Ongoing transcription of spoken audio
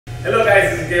Hello guys,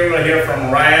 this is Gabriel here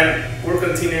from Orion. We're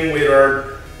continuing with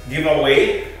our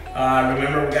giveaway.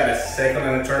 Remember, we got a second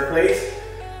and a third place.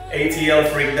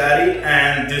 ATL Freak Daddy,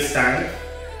 and this time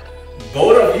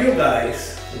both of you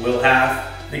guys will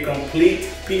have the complete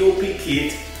POP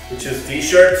kit, which is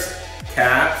t-shirts,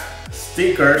 caps,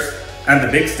 stickers, and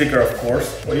the big sticker, of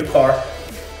course, for your car.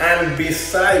 And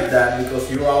beside that,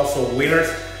 because you're also winners,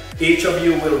 each of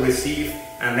you will receive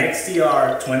an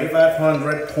XTR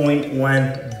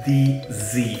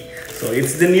 2500.1DZ. So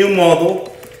it's the new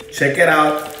model. Check it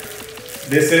out.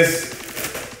 This is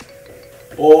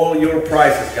all your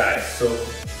prizes, guys. So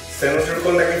send us your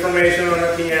contact information on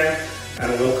our PM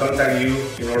and we'll contact you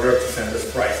in order to send us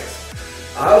prizes.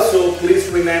 Also, please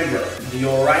remember, the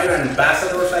Orion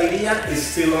Ambassadors idea is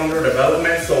still under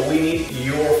development, so we need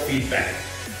your feedback.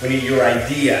 We need your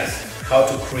ideas, how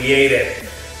to create it,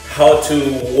 how to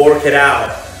work it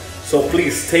out. So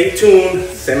please stay tuned,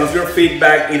 send us your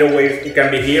feedback. Either way, it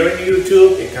can be here on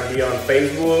YouTube, it can be on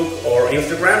Facebook or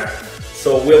Instagram.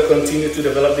 So we'll continue to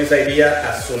develop this idea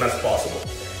as soon as possible.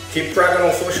 Keep tracking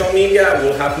on social media,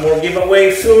 we'll have more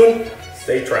giveaways soon.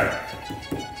 Stay tuned.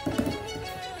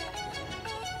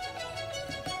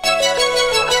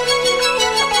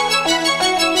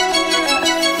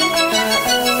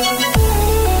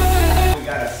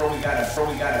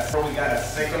 We got a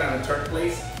second and a third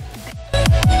place.